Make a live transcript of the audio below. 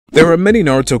There are many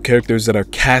Naruto characters that are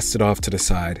casted off to the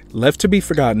side, left to be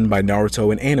forgotten by Naruto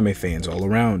and anime fans all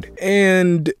around.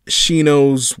 And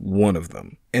Shino's one of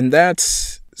them. And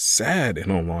that's sad,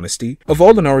 in all honesty. Of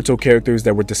all the Naruto characters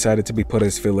that were decided to be put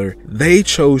as filler, they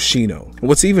chose Shino. And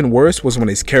what's even worse was when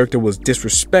his character was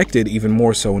disrespected even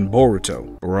more so in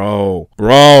Boruto.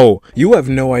 Bro, you have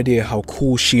no idea how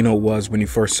cool Shino was when you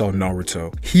first saw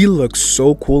Naruto. He looks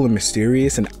so cool and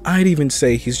mysterious, and I'd even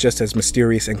say he's just as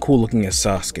mysterious and cool looking as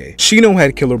Sasuke. Shino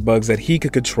had killer bugs that he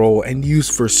could control and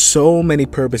use for so many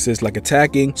purposes, like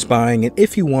attacking, spying, and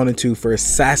if he wanted to, for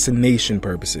assassination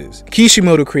purposes.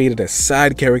 Kishimoto created a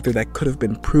side character that could have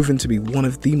been proven to be one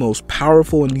of the most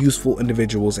powerful and useful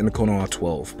individuals in the Konoha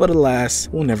 12, but alas,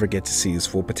 we'll never get to see his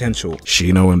full potential.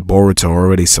 Shino and Boruto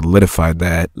already solidified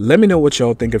that. Let me know what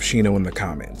y'all think of Shino in the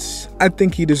comments. I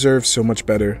think he deserves so much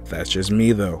better. That's just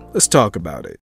me though. Let's talk about it.